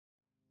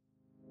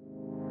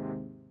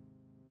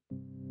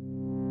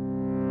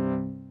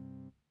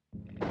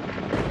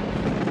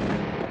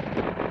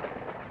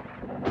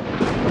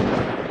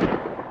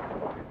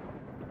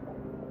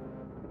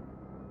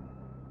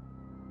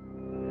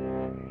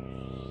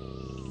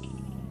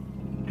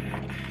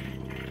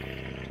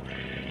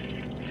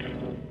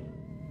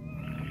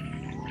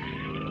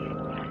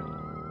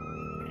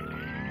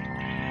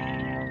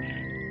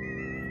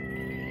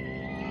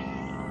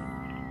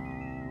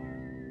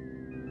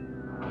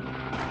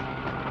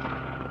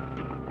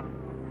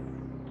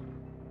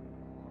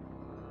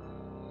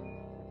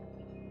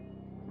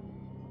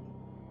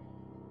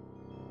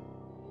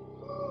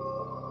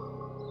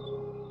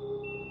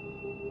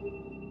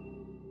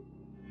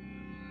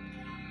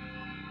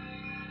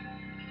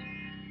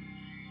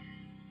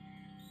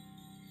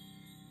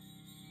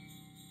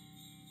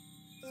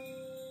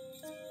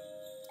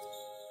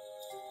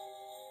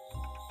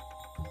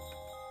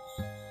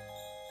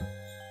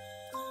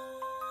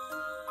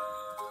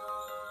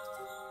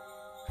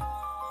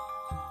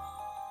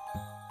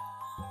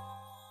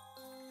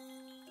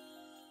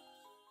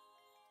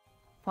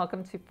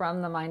Welcome to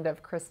From the Mind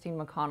of Christine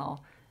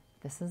McConnell.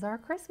 This is our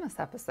Christmas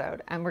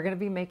episode, and we're going to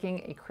be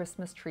making a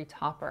Christmas tree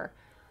topper.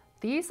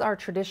 These are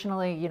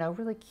traditionally,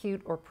 really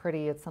cute or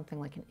pretty. It's something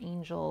like an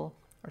angel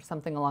or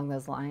something along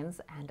those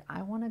lines, and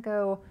I want to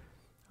go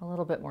a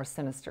little bit more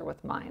sinister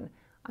with mine.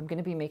 I'm going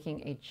to be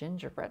making a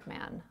gingerbread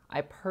man.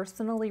 I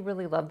personally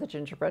really love the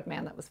gingerbread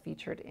man that was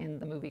featured in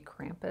the movie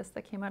Krampus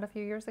that came out a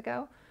few years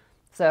ago.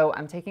 So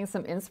I'm taking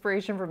some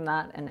inspiration from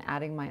that and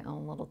adding my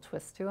own little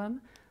twist to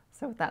him.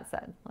 So with that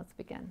said, let's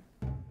begin.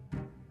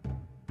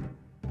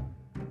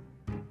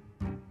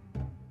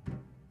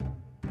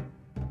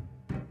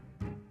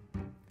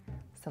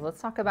 So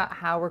let's talk about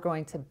how we're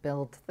going to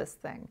build this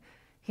thing.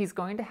 He's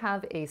going to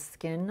have a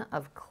skin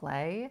of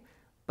clay,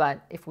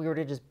 but if we were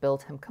to just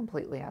build him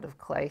completely out of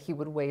clay, he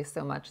would weigh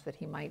so much that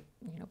he might,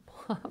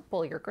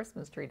 pull your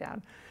Christmas tree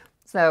down.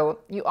 So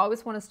you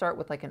always want to start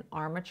with like an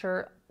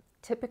armature.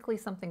 Typically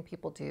something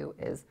people do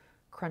is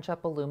crunch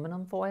up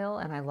aluminum foil,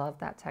 and I love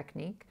that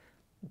technique,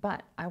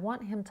 but I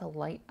want him to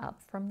light up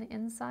from the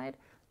inside.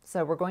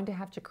 So we're going to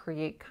have to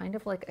create kind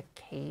of like a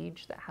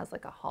cage that has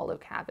like a hollow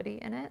cavity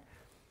in it.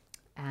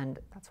 And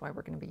that's why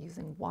we're going to be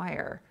using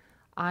wire.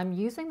 I'm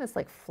using this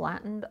like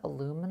flattened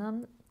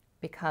aluminum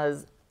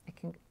because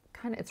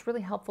it's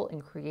really helpful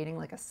in creating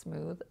like a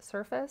smooth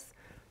surface.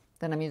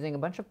 Then I'm using a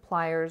bunch of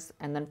pliers,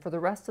 and then for the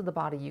rest of the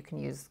body you can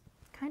use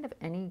kind of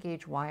any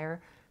gauge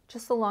wire,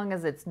 just so long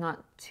as it's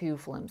not too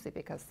flimsy,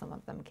 because some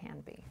of them can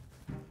be.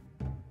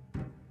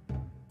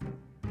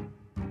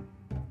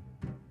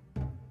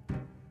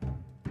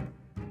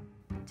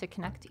 To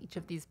connect each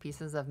of these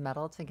pieces of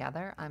metal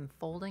together, I'm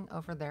folding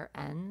over their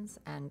ends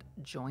and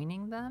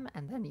joining them,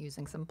 and then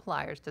using some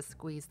pliers to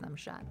squeeze them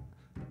shut.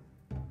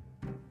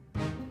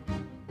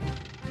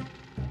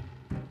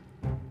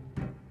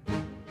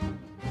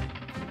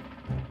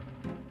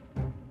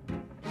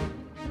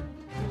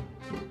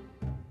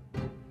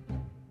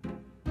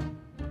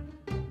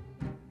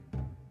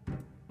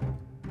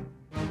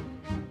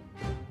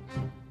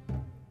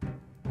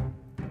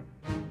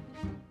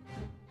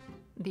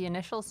 The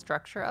initial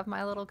structure of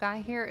my little guy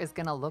here is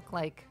going to look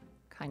like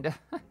kind of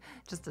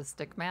just a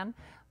stick man,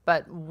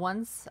 but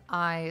once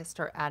I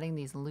start adding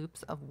these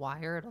loops of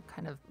wire, it'll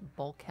kind of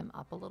bulk him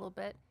up a little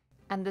bit,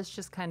 and this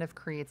just kind of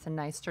creates a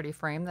nice sturdy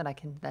frame that I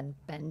can then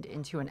bend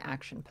into an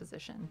action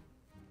position.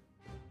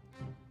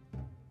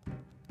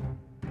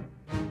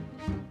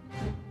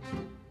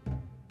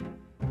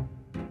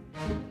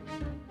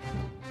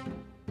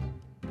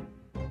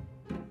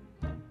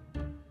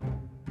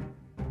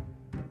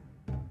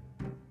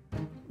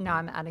 Now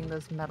I'm adding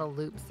those metal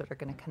loops that are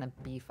going to kind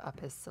of beef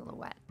up his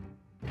silhouette.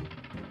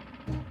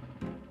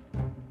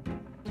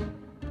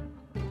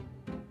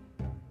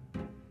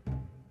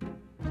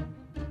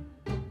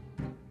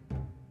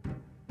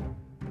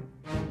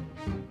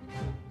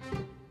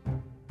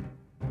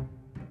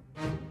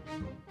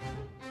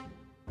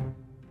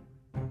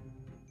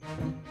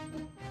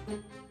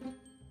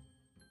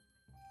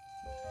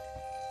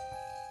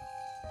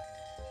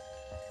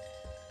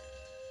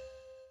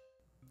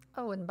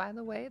 Oh, and by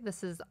the way,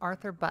 this is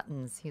Arthur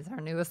Buttons. He's our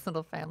newest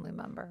little family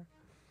member.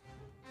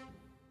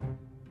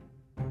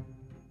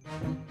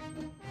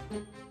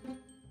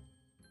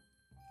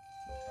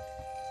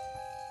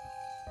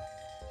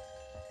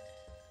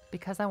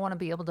 Because I want to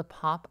be able to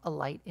pop a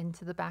light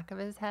into the back of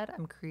his head,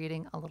 I'm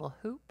creating a little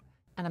hoop,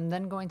 and I'm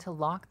then going to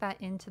lock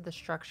that into the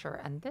structure.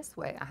 And this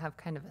way I have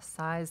kind of a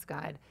size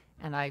guide,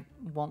 and I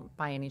won't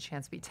by any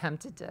chance be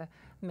tempted to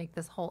make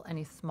this hole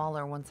any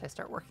smaller once I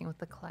start working with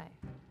the clay.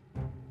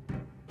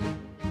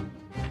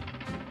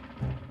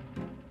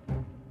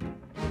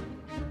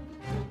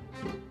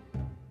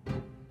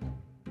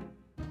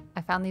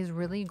 I found these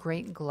really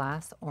great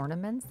glass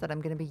ornaments that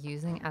I'm going to be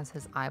using as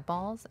his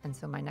eyeballs, and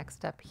so my next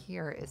step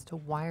here is to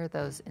wire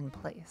those in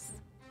place.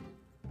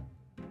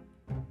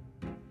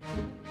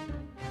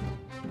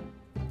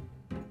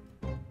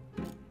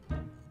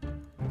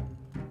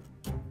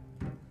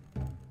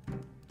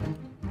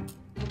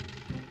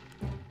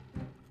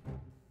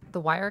 The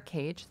wire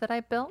cage that I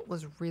built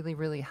was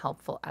really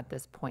helpful at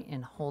this point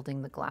in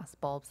holding the glass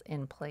bulbs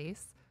in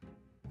place.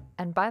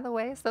 And by the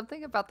way,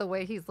 something about the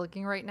way he's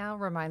looking right now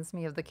reminds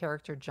me of the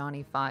character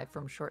Johnny Five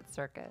from Short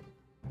Circuit.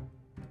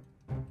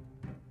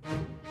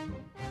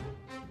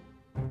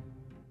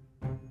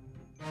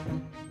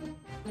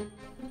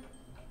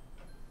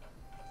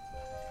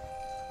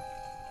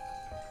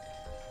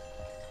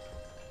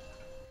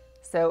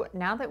 So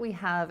now that we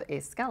have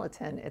a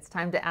skeleton, it's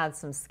time to add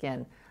some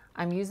skin.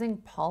 I'm using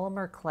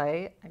polymer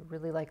clay. I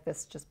really like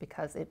this just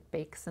because it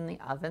bakes in the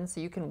oven. So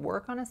you can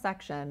work on a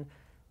section,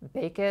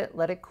 bake it,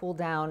 let it cool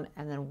down,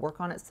 and then work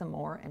on it some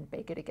more and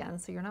bake it again.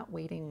 So you're not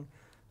waiting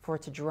for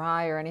it to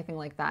dry or anything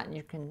like that, and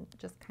you can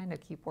just kind of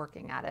keep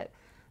working at it.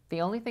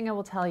 The only thing I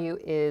will tell you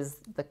is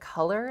the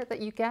color that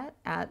you get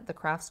at the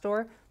craft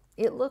store,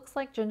 it looks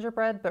like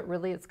gingerbread, but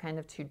really it's kind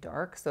of too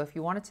dark. So if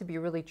you want it to be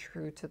really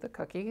true to the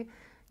cookie,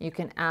 you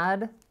can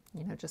add,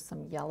 just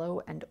some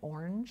yellow and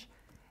orange.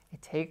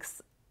 It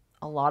takes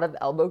a lot of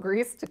elbow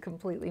grease to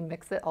completely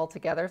mix it all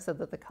together so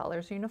that the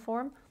color's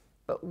uniform.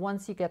 But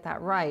once you get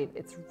that right,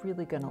 it's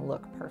really going to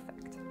look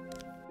perfect.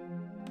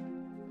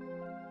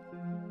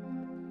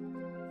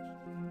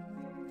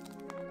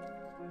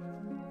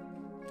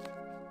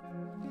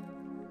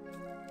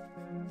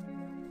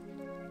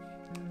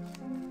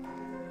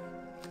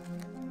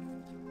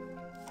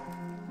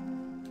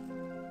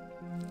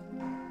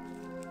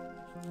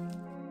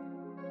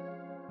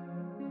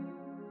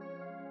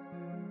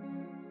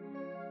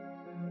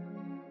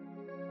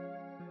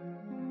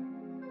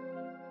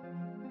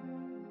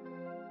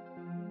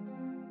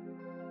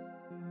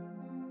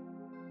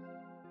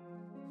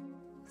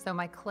 So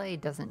my clay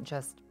doesn't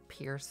just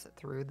pierce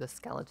through the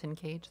skeleton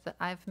cage that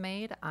I've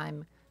made.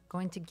 I'm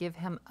going to give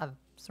him a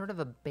sort of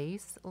a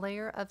base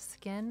layer of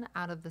skin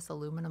out of this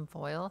aluminum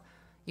foil.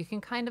 You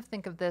can kind of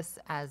think of this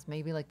as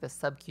maybe like the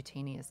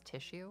subcutaneous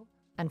tissue.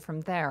 And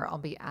from there, I'll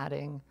be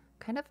adding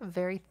kind of a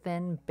very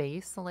thin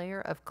base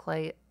layer of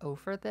clay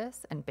over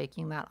this and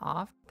baking that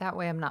off. That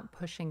way I'm not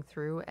pushing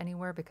through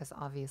anywhere because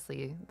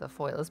obviously the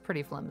foil is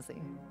pretty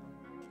flimsy.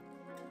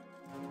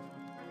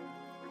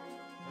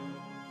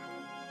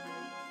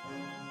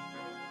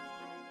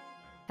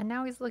 And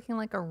now he's looking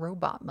like a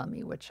robot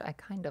mummy, which I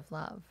kind of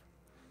love.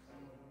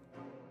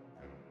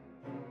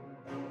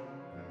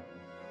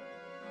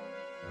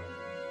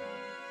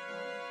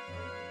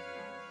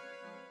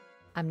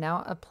 I'm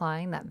now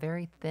applying that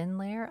very thin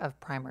layer of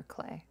primer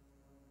clay.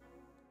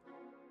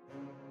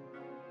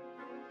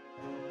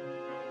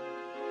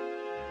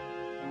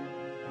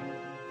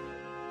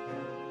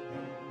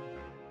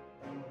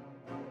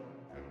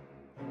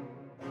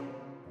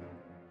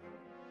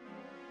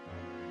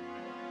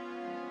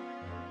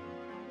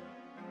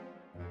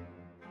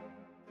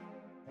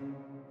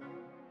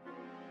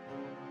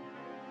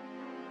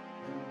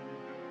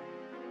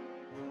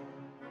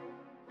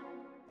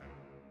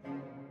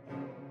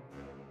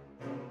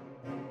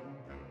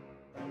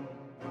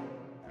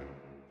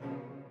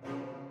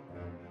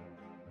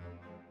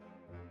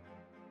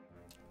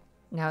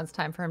 Now it's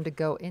time for him to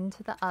go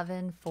into the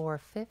oven for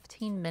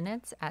 15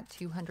 minutes at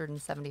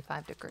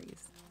 275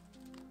 degrees.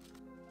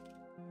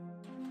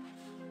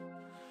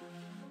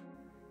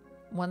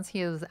 Once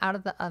he was out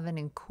of the oven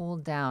and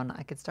cooled down,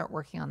 I could start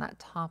working on that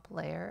top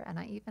layer, and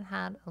I even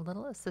had a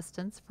little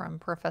assistance from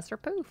Professor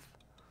Poof.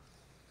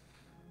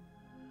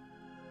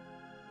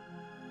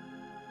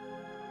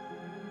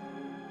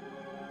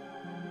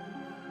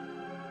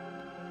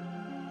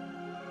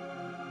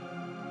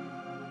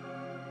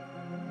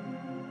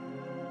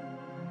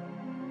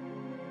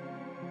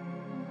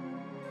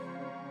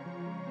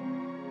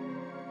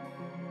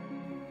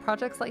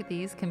 Projects like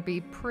these can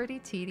be pretty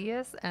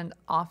tedious and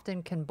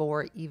often can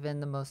bore even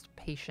the most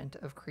patient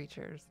of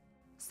creatures.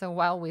 So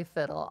while we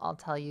fiddle, I'll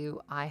tell you,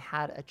 I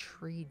had a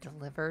tree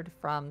delivered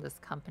from this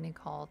company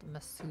called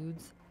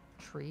Masood's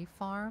Tree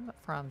Farm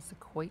from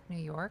Sequoia, New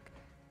York.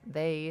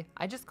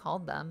 I just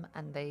called them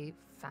and they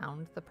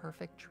found the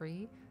perfect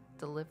tree,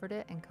 delivered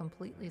it, and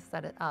completely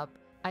set it up.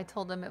 I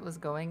told them it was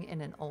going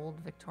in an old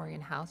Victorian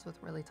house with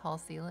really tall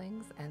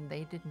ceilings, and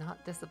they did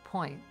not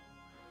disappoint.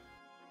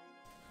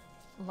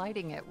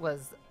 Lighting it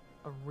was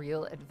a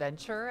real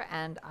adventure,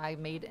 and I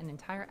made an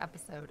entire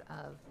episode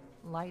of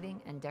lighting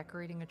and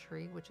decorating a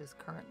tree, which is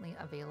currently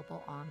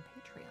available on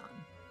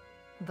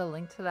Patreon. The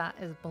link to that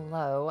is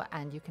below,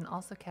 and you can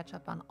also catch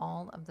up on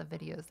all of the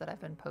videos that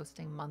I've been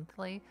posting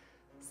monthly.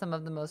 Some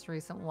of the most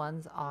recent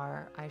ones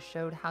are I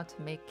showed how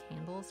to make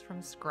candles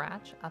from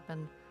scratch up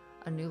in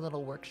a new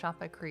little workshop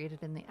I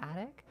created in the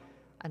attic.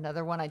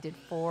 Another one I did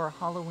for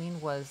Halloween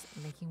was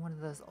making one of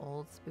those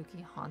old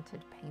spooky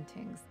haunted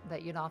paintings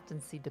that you'd often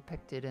see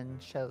depicted in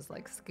shows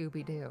like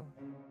Scooby-Doo.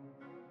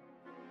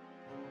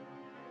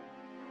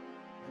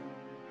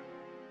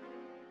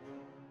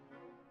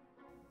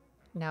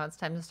 Now it's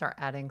time to start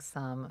adding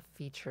some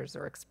features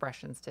or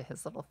expressions to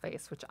his little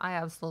face, which I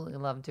absolutely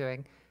love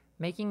doing.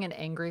 Making an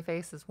angry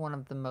face is one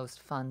of the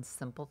most fun,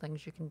 simple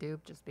things you can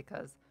do, just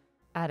because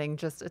adding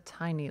just a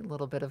tiny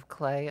little bit of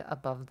clay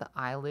above the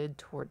eyelid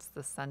towards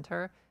the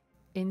center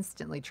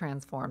instantly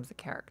transforms a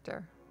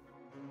character.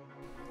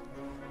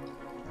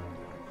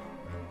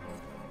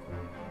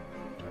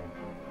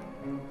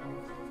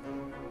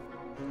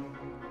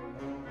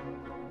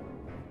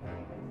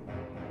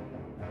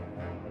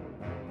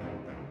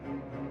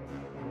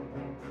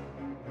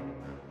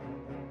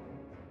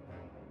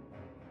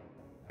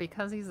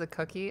 Because he's a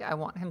cookie, I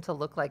want him to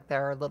look like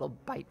there are little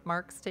bite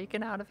marks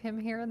taken out of him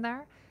here and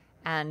there.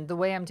 And the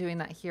way I'm doing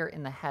that here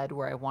in the head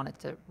where I want it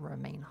to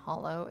remain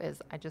hollow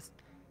is I just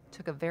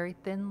took a very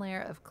thin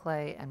layer of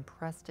clay and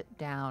pressed it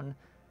down,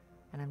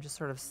 and I'm just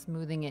sort of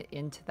smoothing it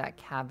into that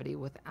cavity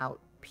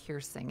without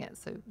piercing it.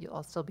 So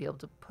you'll still be able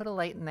to put a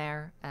light in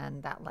there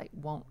and that light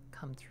won't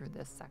come through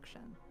this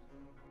section.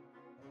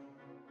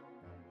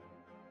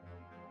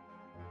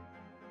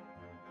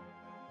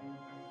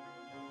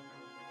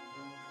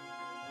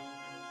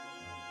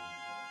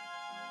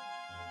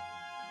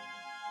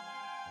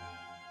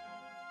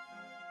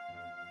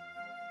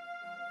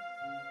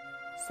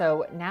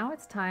 So now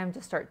it's time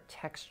to start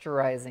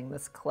texturizing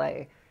this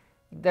clay.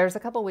 There's a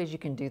couple ways you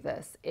can do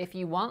this. If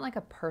you want like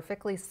a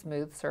perfectly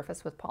smooth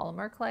surface with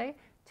polymer clay,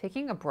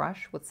 taking a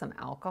brush with some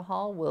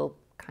alcohol will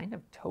kind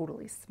of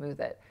totally smooth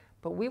it.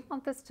 But we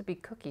want this to be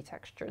cookie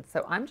textured.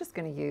 So I'm just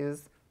going to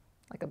use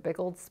like a big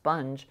old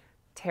sponge,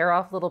 tear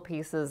off little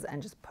pieces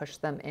and just push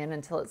them in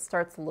until it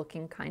starts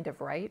looking kind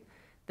of right.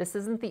 This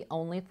isn't the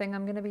only thing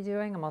I'm going to be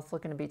doing. I'm also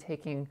going to be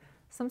taking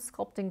some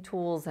sculpting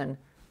tools and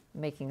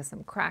making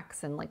some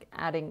cracks and like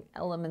adding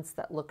elements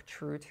that look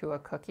true to a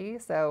cookie.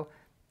 So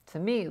to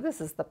me,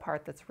 this is the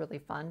part that's really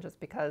fun, just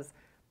because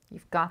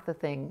you've got the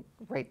thing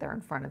right there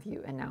in front of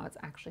you and now it's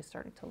actually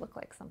starting to look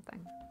like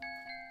something.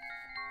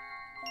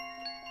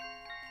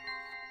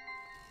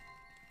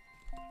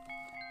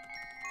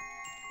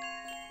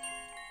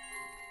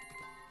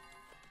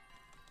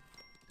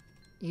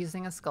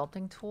 Using a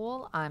sculpting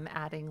tool, I'm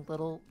adding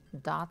little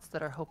dots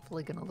that are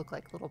hopefully going to look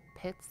like little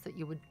pits that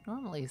you would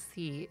normally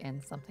see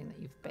in something that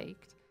you've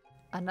baked.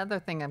 Another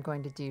thing I'm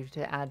going to do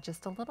to add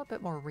just a little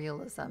bit more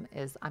realism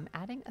is I'm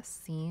adding a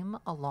seam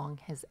along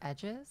his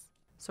edges,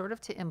 sort of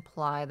to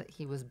imply that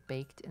he was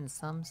baked in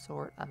some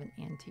sort of an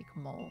antique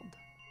mold.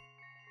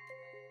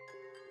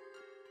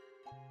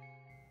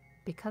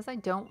 Because I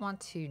don't want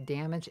to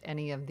damage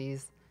any of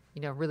these,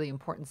 really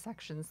important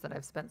sections that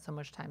I've spent so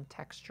much time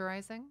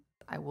texturizing,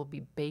 I will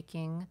be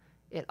baking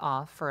it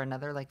off for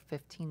another like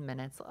 15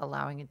 minutes,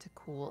 allowing it to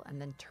cool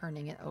and then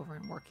turning it over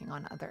and working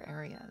on other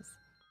areas.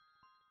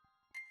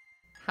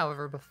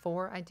 However,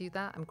 before I do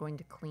that, I'm going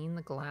to clean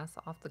the glass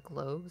off the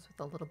globes with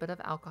a little bit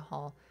of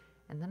alcohol,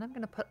 and then I'm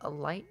going to put a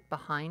light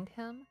behind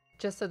him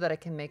just so that I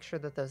can make sure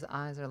that those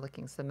eyes are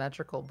looking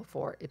symmetrical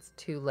before it's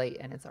too late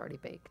and it's already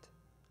baked.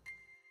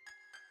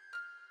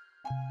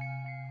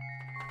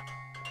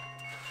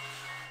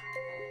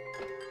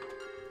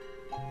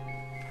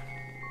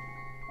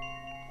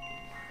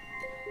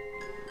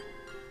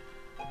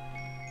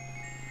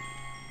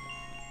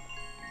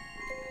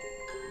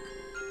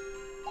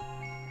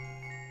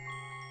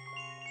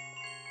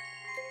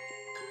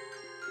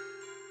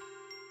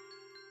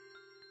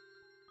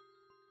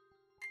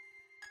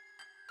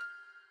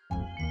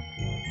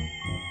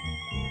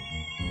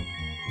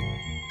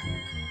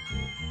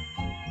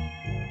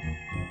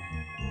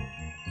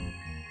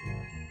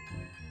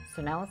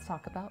 So now let's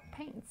talk about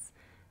paints.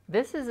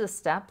 This is a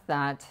step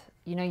that,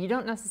 you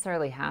don't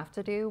necessarily have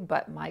to do,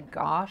 but my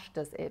gosh,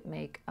 does it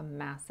make a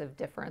massive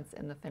difference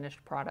in the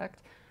finished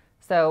product.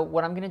 So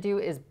what I'm gonna do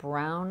is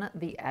brown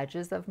the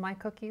edges of my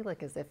cookie,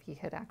 like as if he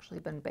had actually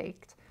been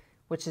baked,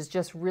 which is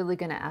just really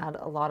gonna add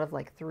a lot of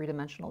like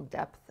three-dimensional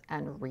depth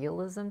and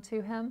realism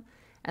to him.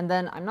 And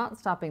then I'm not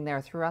stopping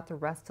there. Throughout the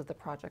rest of the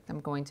project,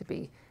 I'm going to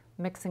be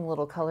mixing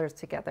little colors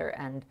together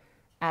and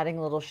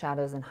adding little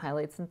shadows and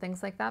highlights and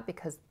things like that,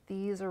 because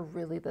these are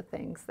really the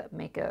things that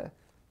make a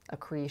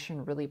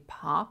creation really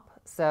pop.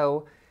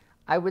 So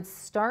I would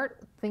if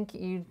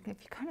you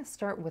kind of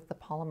start with the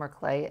polymer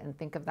clay and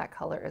think of that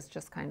color as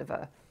just kind of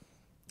a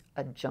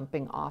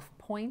jumping off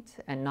point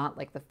and not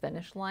like the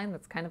finish line,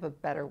 that's kind of a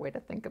better way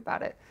to think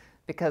about it,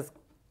 because,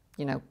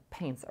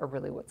 paints are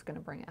really what's going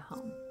to bring it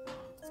home.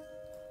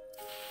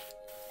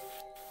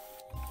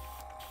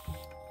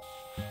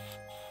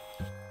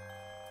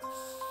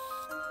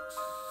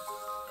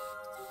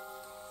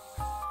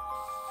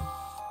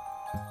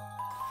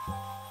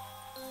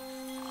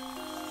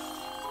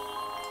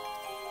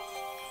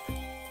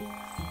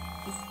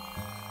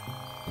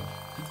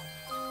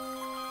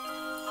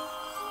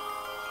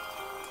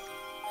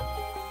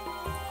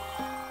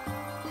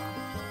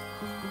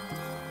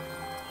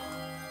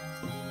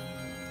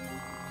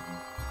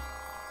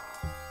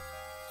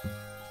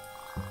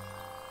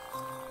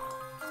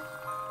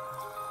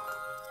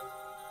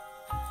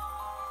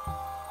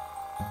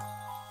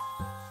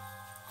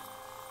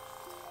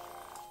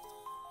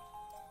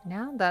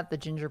 Now that the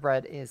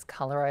gingerbread is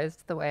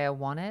colorized the way I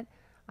want it,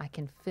 I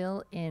can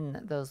fill in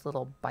those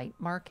little bite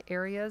mark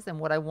areas. And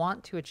what I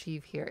want to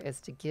achieve here is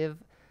to give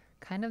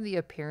kind of the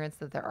appearance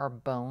that there are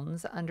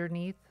bones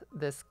underneath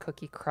this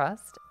cookie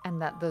crust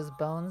and that those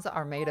bones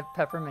are made of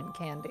peppermint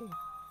candy.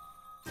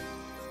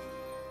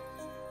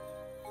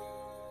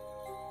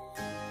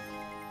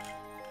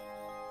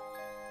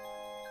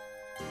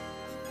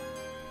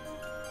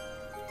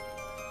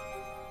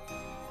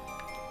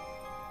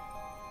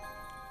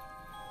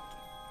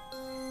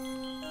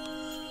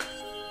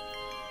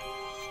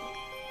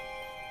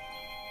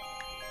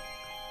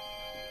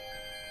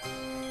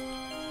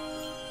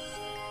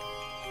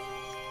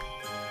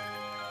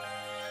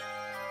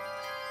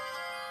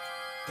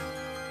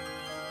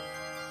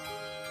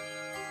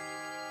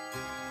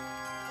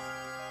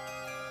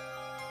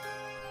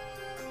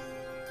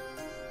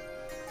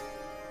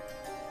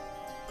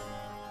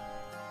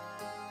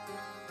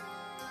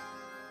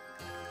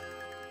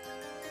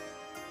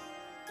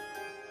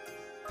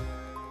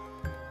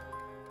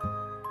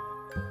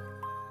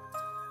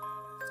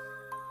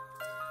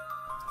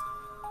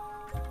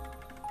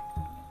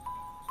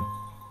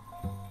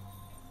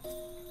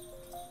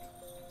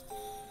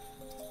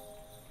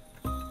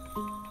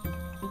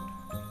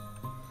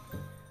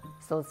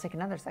 So let's take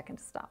another second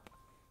to stop.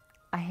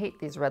 I hate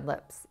these red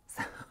lips.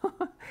 So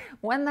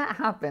When that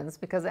happens,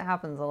 because it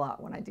happens a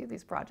lot when I do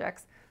these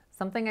projects,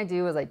 something I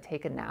do is I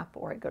take a nap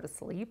or I go to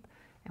sleep.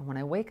 And when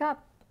I wake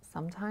up,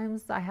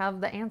 sometimes I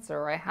have the answer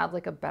or I have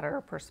like a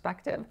better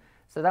perspective.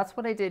 So that's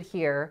what I did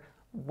here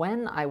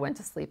when I went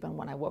to sleep and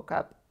when I woke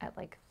up at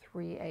like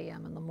 3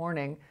 a.m. in the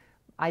morning.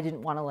 I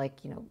didn't want to like,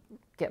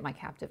 get my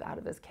captive out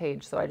of his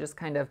cage. So I just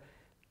kind of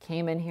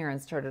came in here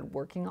and started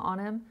working on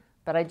him.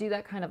 But I do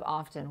that kind of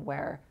often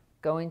where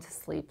going to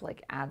sleep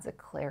like adds a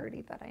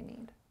clarity that I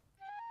need.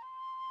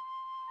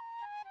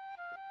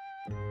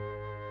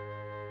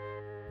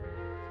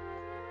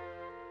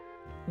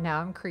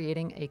 Now I'm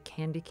creating a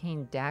candy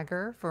cane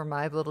dagger for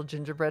my little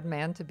gingerbread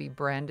man to be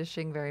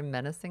brandishing very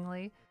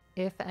menacingly.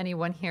 If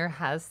anyone here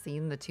has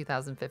seen the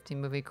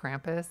 2015 movie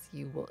Krampus,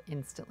 you will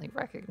instantly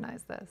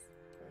recognize this.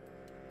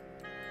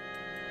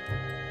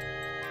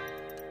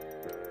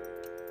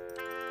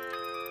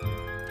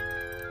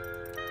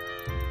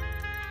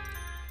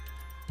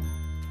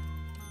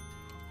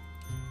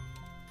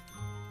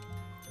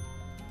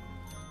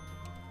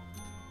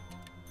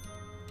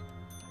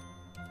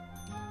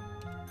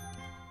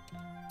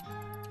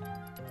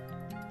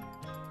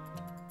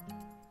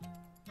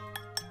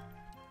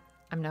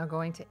 I'm now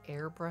going to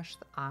airbrush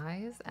the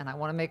eyes, and I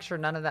want to make sure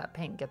none of that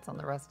paint gets on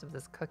the rest of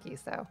this cookie,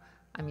 so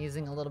I'm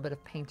using a little bit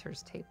of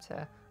painter's tape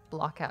to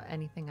block out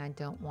anything I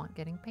don't want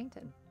getting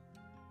painted.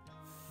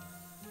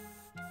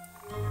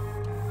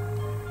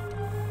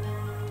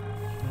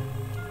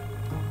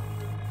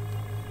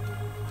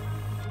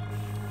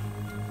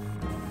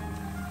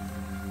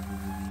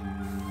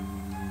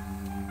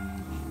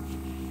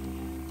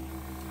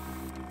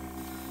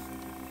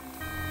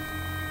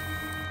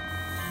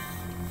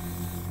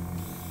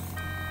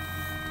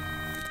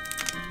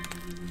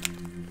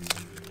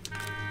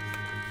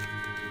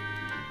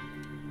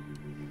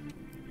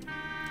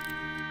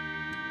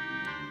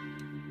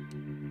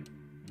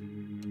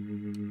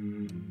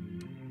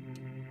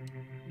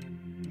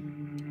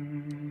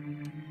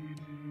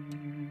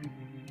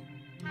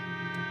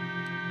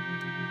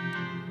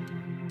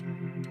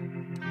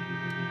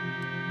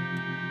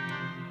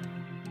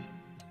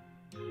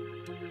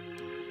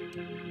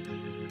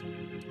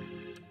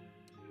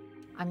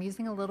 I'm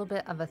using a little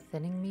bit of a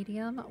thinning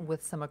medium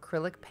with some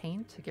acrylic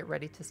paint to get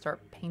ready to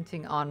start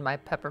painting on my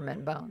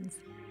peppermint bones.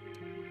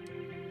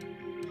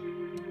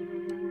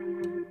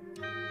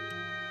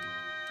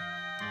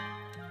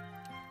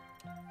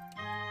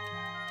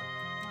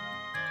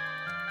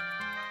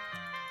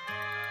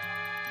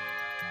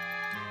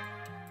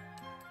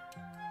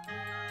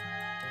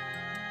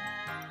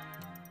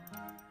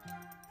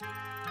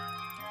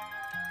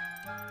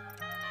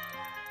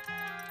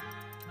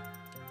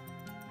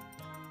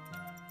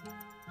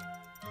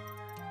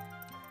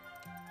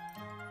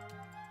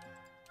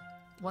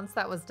 Once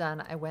that was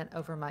done, I went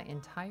over my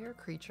entire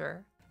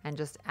creature and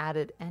just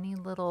added any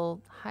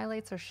little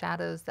highlights or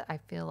shadows that I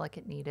feel like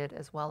it needed,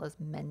 as well as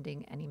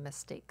mending any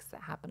mistakes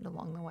that happened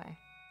along the way.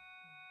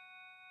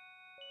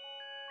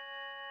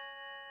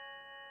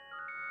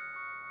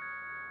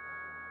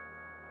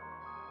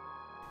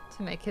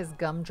 To make his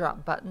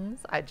gumdrop buttons,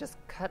 I just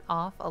cut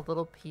off a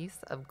little piece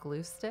of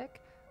glue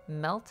stick,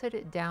 melted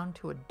it down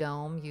to a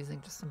dome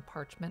using just some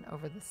parchment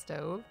over the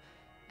stove,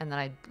 and then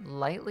I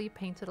lightly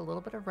painted a little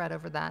bit of red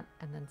over that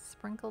and then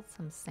sprinkled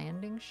some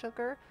sanding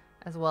sugar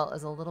as well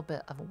as a little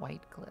bit of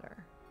white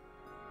glitter.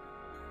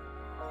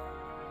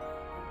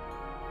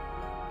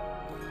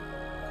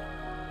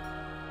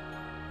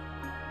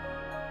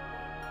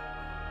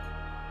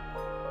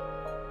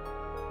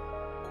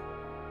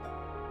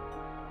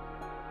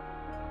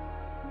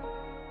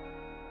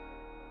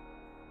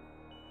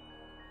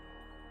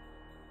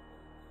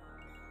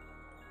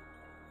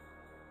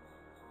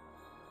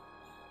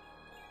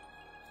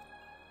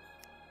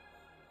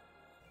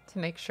 To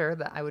make sure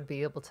that I would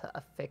be able to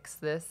affix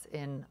this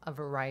in a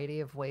variety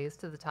of ways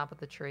to the top of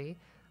the tree,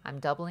 I'm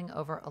doubling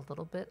over a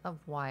little bit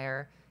of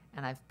wire,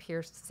 and I've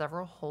pierced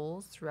several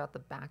holes throughout the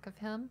back of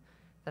him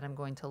that I'm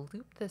going to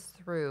loop this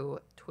through,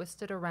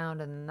 twist it around,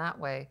 and that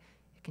way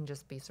it can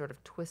just be sort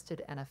of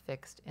twisted and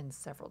affixed in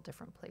several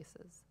different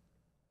places.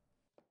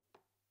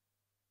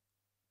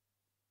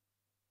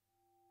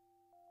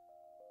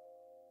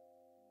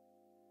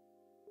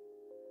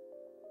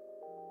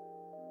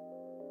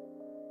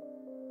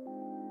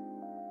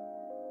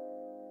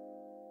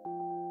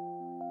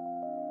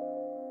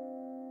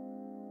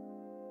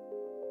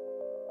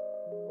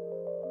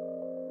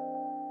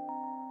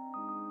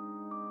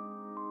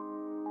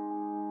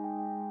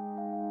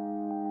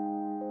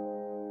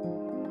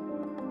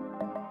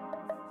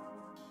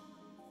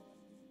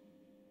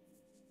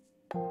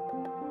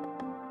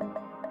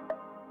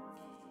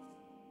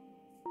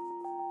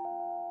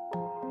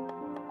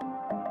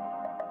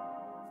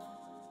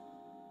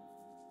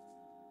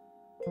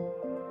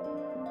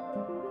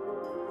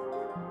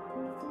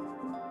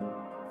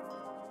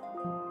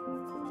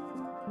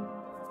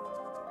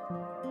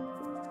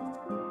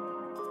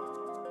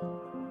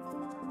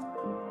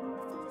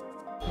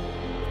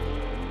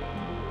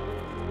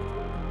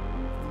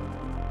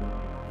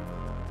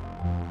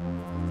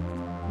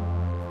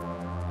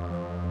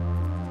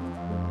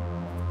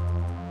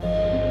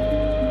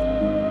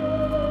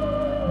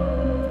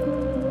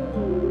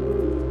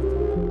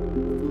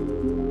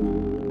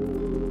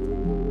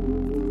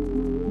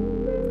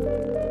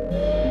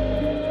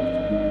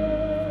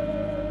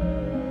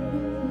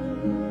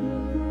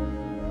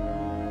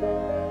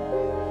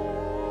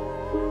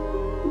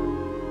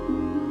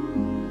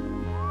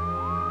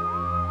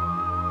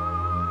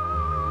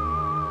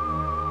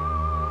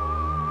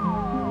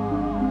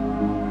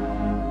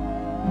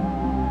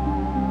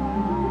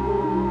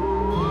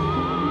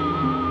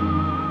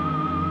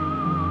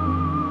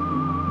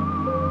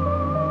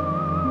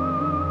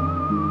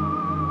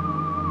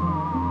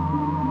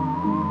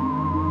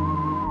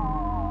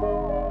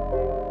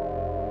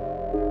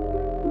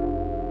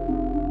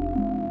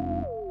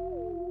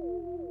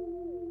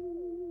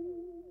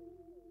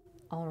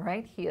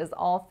 right, he is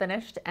all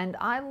finished, and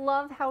I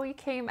love how he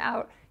came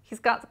out. He's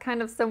got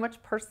kind of so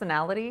much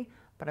personality,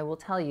 but I will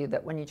tell you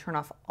that when you turn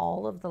off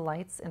all of the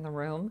lights in the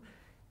room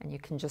and you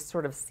can just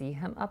sort of see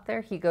him up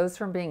there, he goes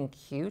from being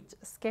cute,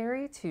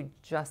 scary to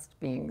just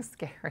being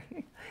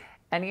scary.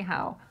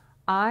 Anyhow,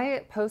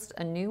 I post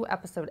a new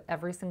episode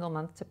every single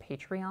month to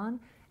Patreon,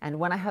 and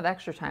when I have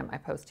extra time, I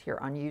post here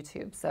on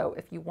YouTube. So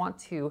if you want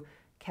to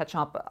catch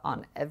up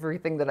on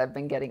everything that I've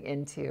been getting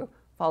into,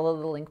 follow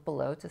the link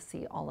below to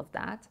see all of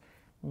that.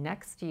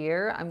 Next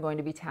year, I'm going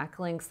to be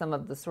tackling some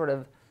of the sort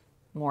of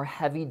more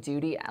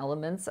heavy-duty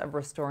elements of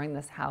restoring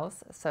this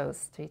house, so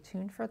stay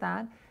tuned for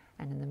that.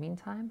 And in the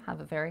meantime, have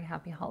a very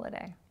happy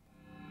holiday.